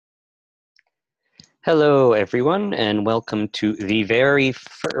Hello, everyone, and welcome to the very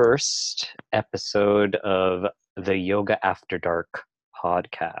first episode of the Yoga After Dark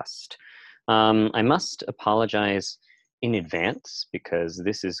podcast. I must apologize in advance because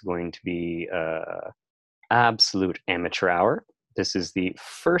this is going to be absolute amateur hour. This is the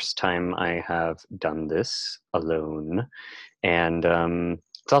first time I have done this alone, and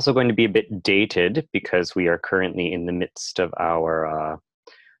it's also going to be a bit dated because we are currently in the midst of our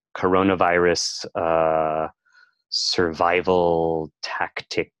coronavirus survival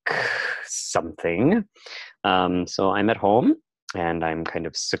tactic something. So I'm at home and I'm kind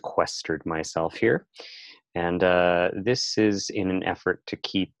of sequestered myself here. And this is in an effort to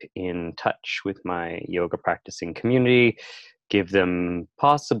keep in touch with my yoga practicing community, give them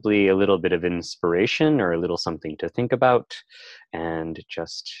possibly a little bit of inspiration or a little something to think about, and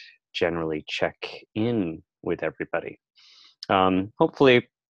just generally check in with everybody. Hopefully,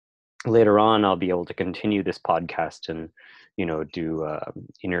 later on I'll be able to continue this podcast and do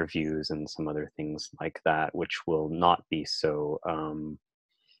interviews and some other things like that, which will not be so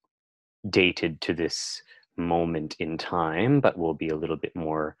dated to this moment in time, but will be a little bit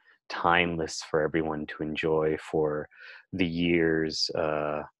more timeless for everyone to enjoy for the years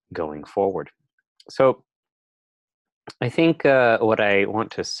going forward. So I think what I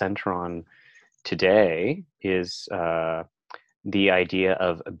want to center on today is the idea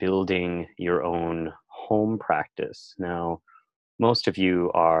of building your own home practice. Now, most of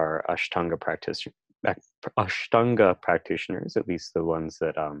you are Ashtanga practitioners, at least the ones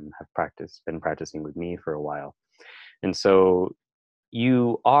that been practicing with me for a while, and so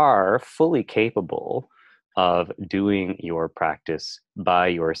you are fully capable of doing your practice by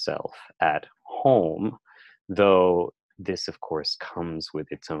yourself at home, though this, of course, comes with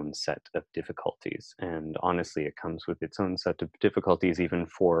its own set of difficulties. And honestly, it comes with its own set of difficulties even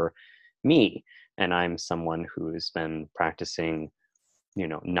for me. And I'm someone who has been practicing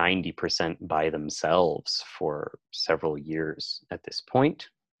 90% by themselves for several years at this point.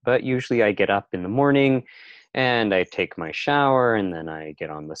 But usually I get up in the morning and I take my shower and then I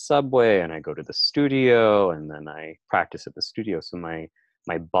get on the subway and I go to the studio and then I practice at the studio. So my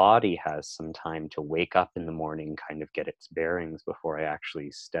body has some time to wake up in the morning, kind of get its bearings before I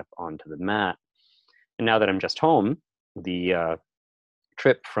actually step onto the mat. And now that I'm just home, the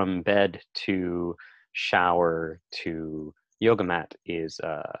trip from bed to shower to yoga mat is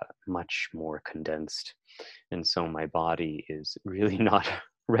much more condensed. And so my body is really not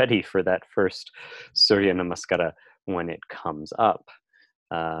ready for that first Surya Namaskara when it comes up.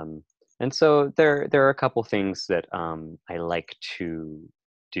 Um, and so there are a couple things that I like to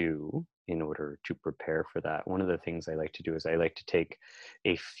do in order to prepare for that. One of the things I like to do is I like to take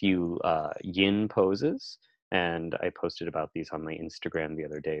a few yin poses, and I posted about these on my Instagram the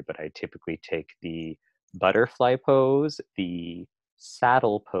other day, but I typically take the butterfly pose, the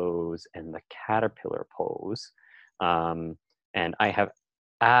saddle pose, and the caterpillar pose. Um, and I have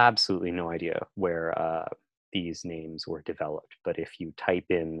absolutely no idea where these names were developed, but if you type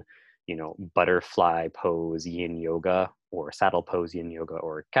in, butterfly pose yin yoga or saddle pose yin yoga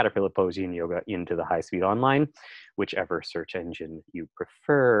or caterpillar pose yin yoga into the high speed online, whichever search engine you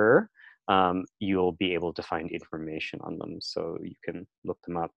prefer, you'll be able to find information on them. So you can look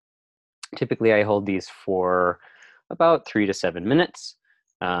them up. Typically, I hold these for about 3 to 7 minutes.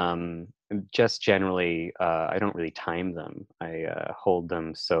 Just generally, I don't really time them. I hold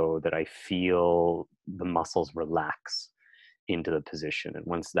them so that I feel the muscles relax into the position, and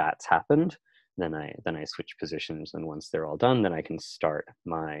once that's happened, then I switch positions. And once they're all done, then I can start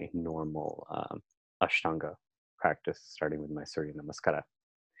my normal Ashtanga practice, starting with my Surya Namaskara.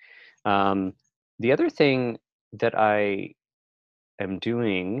 Um, the other thing that I am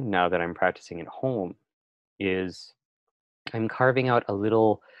doing now that I'm practicing at home is I'm carving out a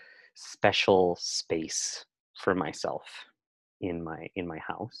little special space for myself in my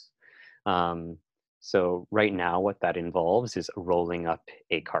house. Um, so right now, what that involves is rolling up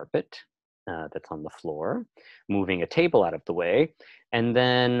a carpet that's on the floor, moving a table out of the way, and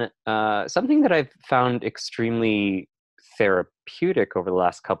then something that I've found extremely therapeutic over the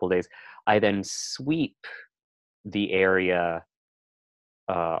last couple of days. I then sweep the area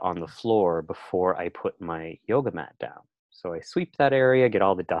on the floor before I put my yoga mat down. So I sweep that area, get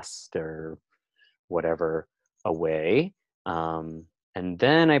all the dust or whatever away, and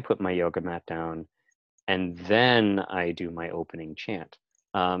then I put my yoga mat down, and then I do my opening chant.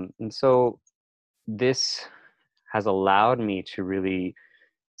 And so this has allowed me to really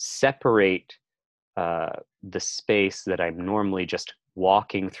separate the space that I'm normally just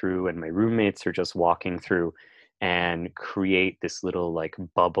walking through and my roommates are just walking through, and create this little like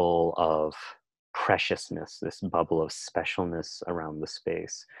bubble of preciousness, this bubble of specialness around the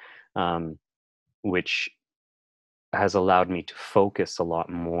space, which has allowed me to focus a lot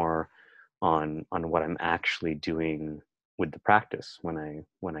more on what I'm actually doing with the practice when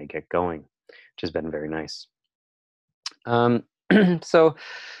I get going, which has been very nice. So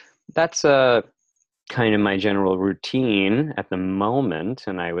that's kind of my general routine at the moment,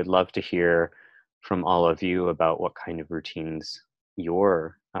 and I would love to hear from all of you about what kind of routines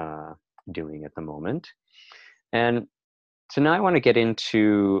you're doing at the moment. And so now I want to get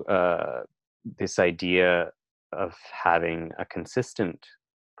into this idea of having a consistent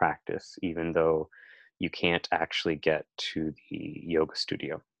practice, even though you can't actually get to the yoga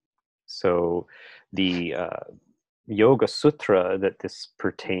studio. So the Yoga Sutra that this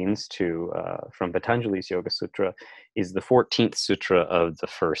pertains to from Patanjali's Yoga Sutra is the 14th sutra of the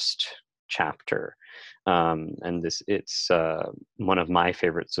first chapter. And it's one of my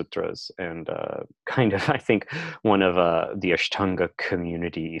favorite sutras, and kind of, I think, one of the Ashtanga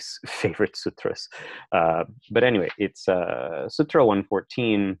community's favorite sutras. But anyway, it's Sutra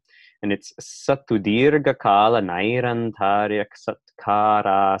 114, and it's Sattudirga Kala Nairantaryak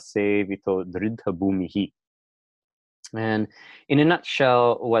Satkara Sevito Dridha Bhumihi. And in a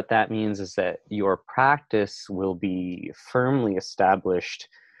nutshell, what that means is that your practice will be firmly established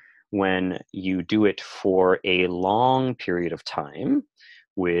when you do it for a long period of time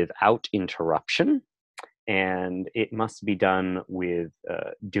without interruption. And it must be done with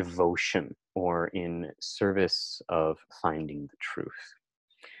devotion or in service of finding the truth.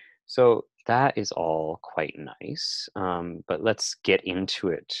 So that is all quite nice, but let's get into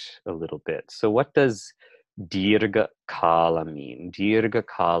it a little bit. So what does Dirga Kala mean? Dirga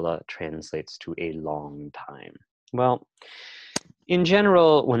Kala translates to a long time. Well, in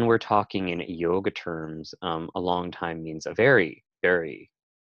general, when we're talking in yoga terms, a long time means a very, very,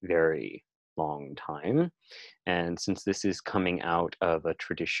 very long time. And since this is coming out of a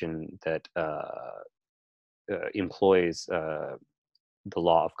tradition that employs the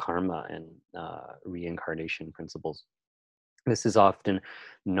law of karma and reincarnation principles, this is often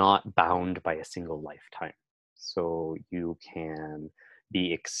not bound by a single lifetime. So you can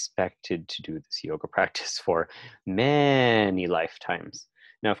be expected to do this yoga practice for many lifetimes.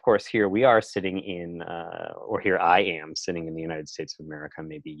 Now, of course, here we are sitting in, or here I am sitting in the United States of America.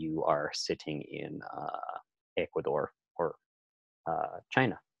 Maybe you are sitting in Ecuador or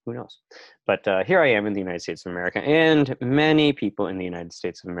China. Who knows? But here I am in the United States of America, and many people in the United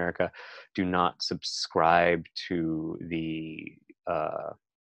States of America do not subscribe to the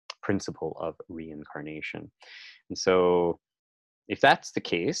principle of reincarnation. And so if that's the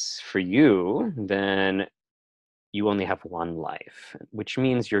case for you, then you only have one life, which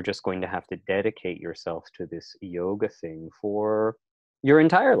means you're just going to have to dedicate yourself to this yoga thing for your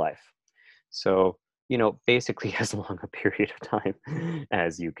entire life. So, you know, basically as long a period of time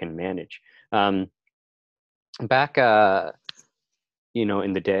as you can manage. Back, you know,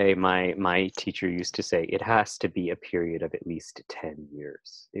 in the day, my teacher used to say it has to be a period of at least 10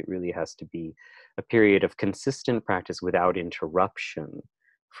 years. It really has to be a period of consistent practice without interruption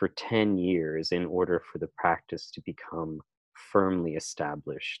for 10 years in order for the practice to become firmly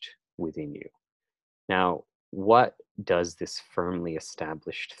established within you. Now, what does this firmly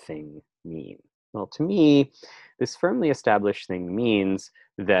established thing mean? Well, to me, this firmly established thing means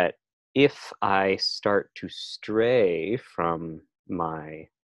that if I start to stray from my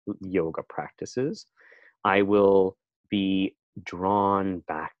yoga practices, I will be drawn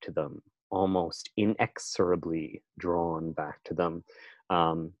back to them, almost inexorably drawn back to them,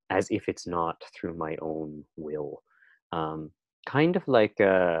 as if it's not through my own will. Kind of like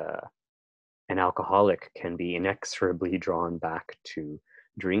an alcoholic can be inexorably drawn back to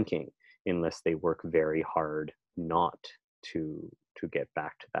drinking unless they work very hard not to get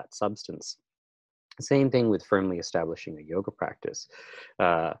back to that substance. Same thing with firmly establishing a yoga practice.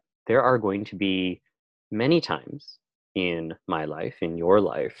 There are going to be many times in my life, in your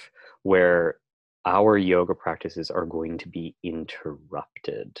life, where our yoga practices are going to be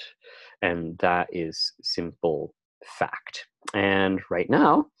interrupted. And that is simple fact. And right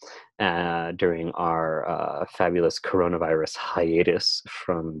now, during our fabulous coronavirus hiatus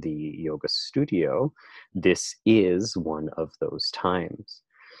from the yoga studio, this is one of those times.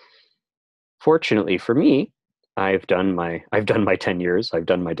 Fortunately for me, I've done my 10 years, I've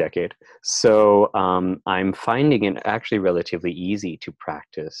done my decade. So I'm finding it actually relatively easy to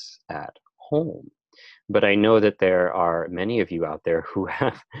practice at home. But I know that there are many of you out there who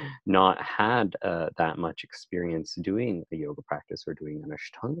have not had that much experience doing a yoga practice or doing an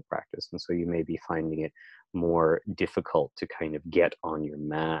Ashtanga practice. And so you may be finding it more difficult to kind of get on your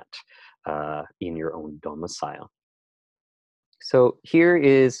mat in your own domicile. So here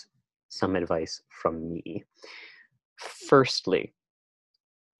is some advice from me. Firstly,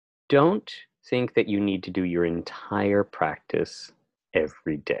 don't think that you need to do your entire practice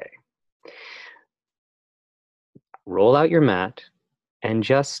every day. Roll out your mat and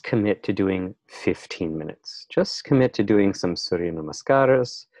just commit to doing 15 minutes. Just commit to doing some Surya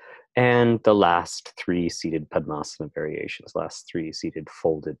Namaskaras and the last 3 seated Padmasana variations, last 3 seated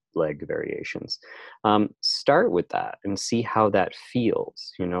folded leg variations. Start with that and see how that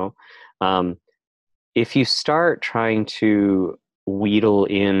feels, you know. If you start trying to wheedle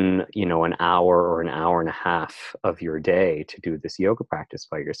in, you know, an hour or an hour and a half of your day to do this yoga practice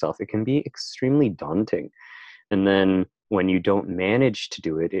by yourself, it can be extremely daunting. And then when you don't manage to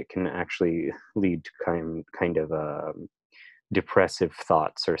do it, it can actually lead to kind of depressive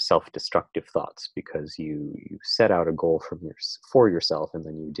thoughts or self-destructive thoughts, because you set out a goal for yourself and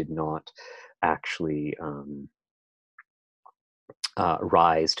then you did not actually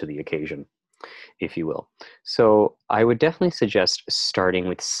rise to the occasion, if you will. So I would definitely suggest starting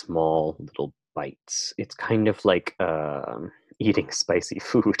with small little bites. It's kind of like eating spicy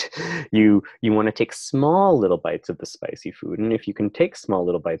food. You want to take small little bites of the spicy food, and if you can take small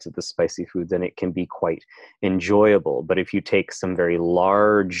little bites of the spicy food, then it can be quite enjoyable. But if you take some very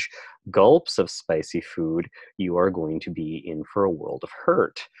large gulps of spicy food, you are going to be in for a world of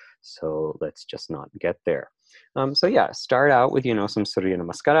hurt. So let's just not get there. So yeah, start out with, you know, some Surya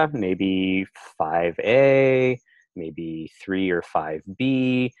Namaskara, maybe 5A, maybe 3 or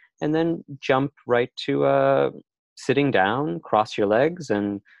 5B, and then jump right to sitting down, cross your legs,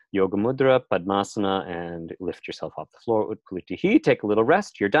 and Yoga Mudra, Padmasana, and lift yourself off the floor. Utpulitihi, take a little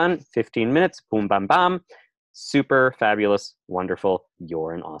rest. You're done. 15 minutes. Boom, bam, bam. Super fabulous, wonderful.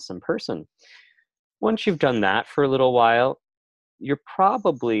 You're an awesome person. Once you've done that for a little while, you're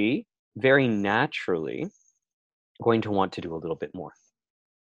probably very naturally going to want to do a little bit more.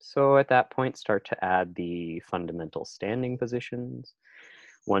 So at that point, start to add the fundamental standing positions.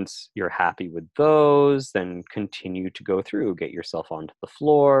 Once you're happy with those, then continue to go through, get yourself onto the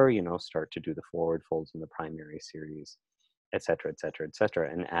floor, you know, start to do the forward folds in the primary series, etc., etc.,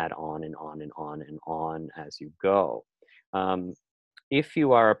 etc., and add on and on and on and on as you go. If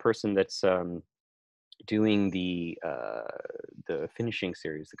you are a person that's doing the finishing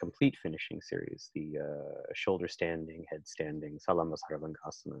series, the complete finishing series, the shoulder standing, head standing,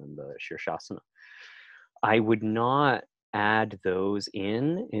 Salamasaravangasana, and the Shirshasana, I would not add those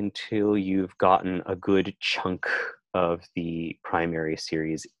in until you've gotten a good chunk of the primary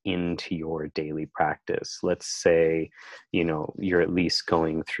series into your daily practice. Let's say, you know, you're at least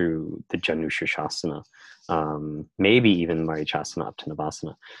going through the Janushirshasana, maybe even Marichasana,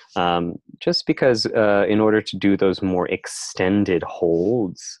 Aptanavasana, just because in order to do those more extended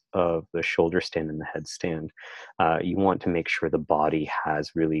holds of the shoulder stand and the headstand, you want to make sure the body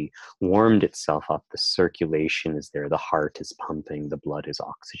has really warmed itself up. The circulation is there, the heart is pumping, the blood is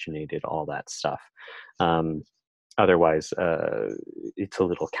oxygenated, all that stuff. Otherwise, it's a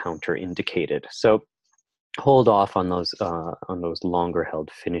little counterindicated. So hold off on those longer held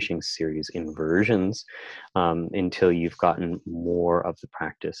finishing series inversions until you've gotten more of the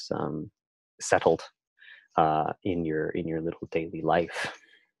practice settled in your little daily life.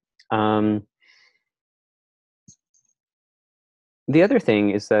 The other thing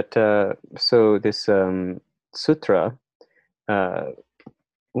is that so this sutra,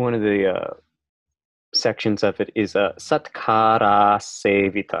 one of the sections of it is Satkara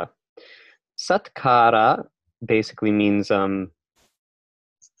Sevita. Satkara basically means for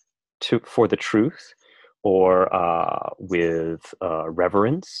the truth, or with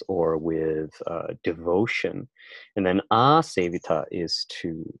reverence, or with devotion. And then Sevita is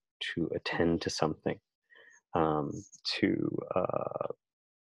to attend to something, to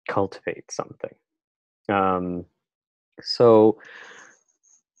cultivate something. So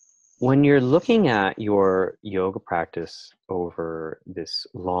when you're looking at your yoga practice over this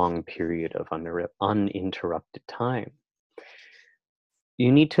long period of uninterrupted time,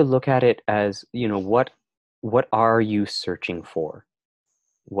 you need to look at it as, you know, what are you searching for?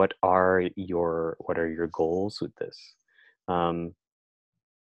 What are your goals with this?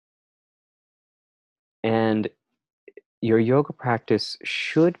 And your yoga practice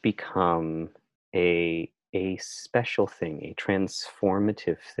should become a special thing, a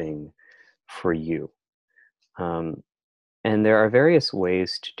transformative thing for you. And there are various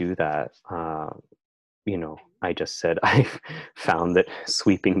ways to do that. You know, I just said I've found that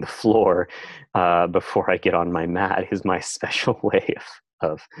sweeping the floor before I get on my mat is my special way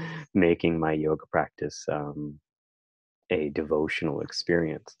of making my yoga practice a devotional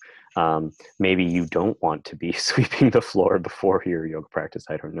experience. Maybe you don't want to be sweeping the floor before your yoga practice,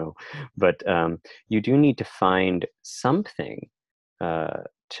 I don't know. But you do need to find something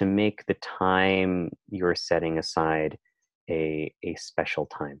to make the time you're setting aside a special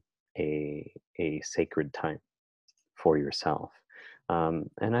time, a sacred time for yourself.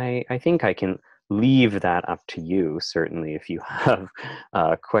 And I think I can leave that up to you. Certainly, if you have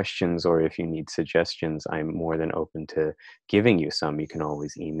questions or if you need suggestions, I'm more than open to giving you some. You can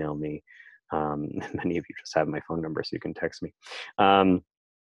always email me. Many of you just have my phone number, so you can text me.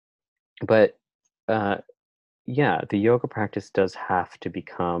 But uh, yeah, the yoga practice does have to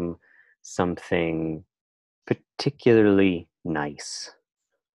become something particularly nice.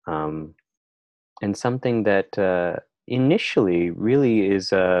 Um, and something that initially really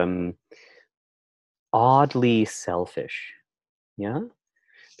is oddly selfish, yeah,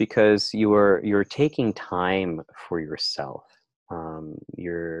 because you're taking time for yourself.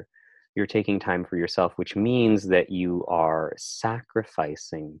 You're taking time for yourself, which means that you are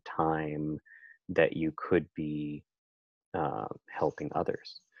sacrificing time that you could be helping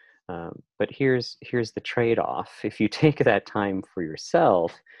others. But here's the trade-off. If you take that time for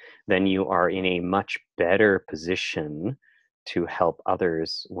yourself, then you are in a much better position to help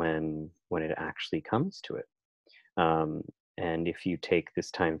others when it actually comes to it. Um, and if you take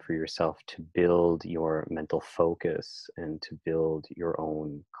this time for yourself to build your mental focus and to build your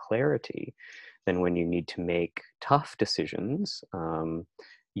own clarity, then when you need to make tough decisions,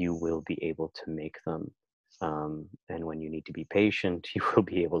 you will be able to make them. And when you need to be patient, you will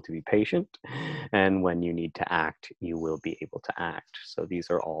be able to be patient. And when you need to act, you will be able to act. So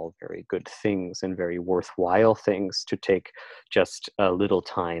these are all very good things and very worthwhile things to take just a little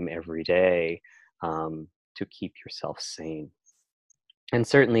time every day to keep yourself sane. And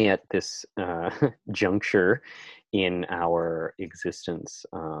certainly at this juncture in our existence,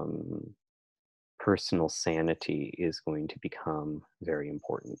 personal sanity is going to become very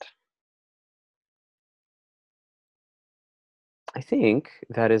important. I think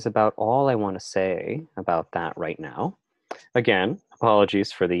that is about all I want to say about that right now. Again,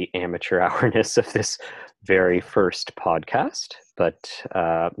 apologies for the amateur hourness of this very first podcast, but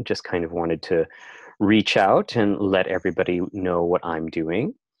just kind of wanted to reach out and let everybody know what I'm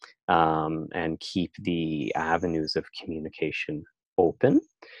doing and keep the avenues of communication open.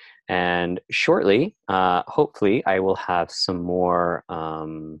 And shortly, hopefully, I will have some more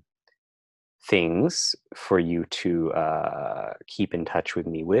things for you to keep in touch with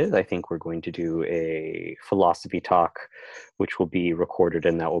me with. I think we're going to do a philosophy talk, which will be recorded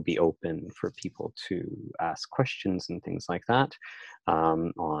and that will be open for people to ask questions and things like that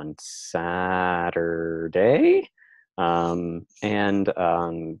on Saturday. And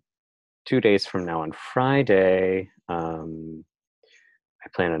 2 days from now on Friday, I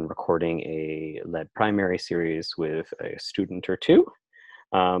plan on recording a lead primary series with a student or two.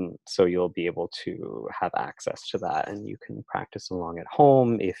 So you'll be able to have access to that and you can practice along at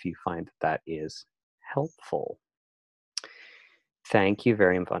home if you find that that is helpful. Thank you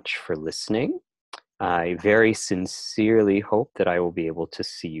very much for listening. I very sincerely hope that I will be able to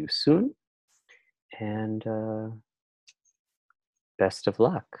see you soon. And best of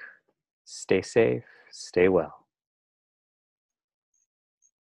luck. Stay safe, stay well.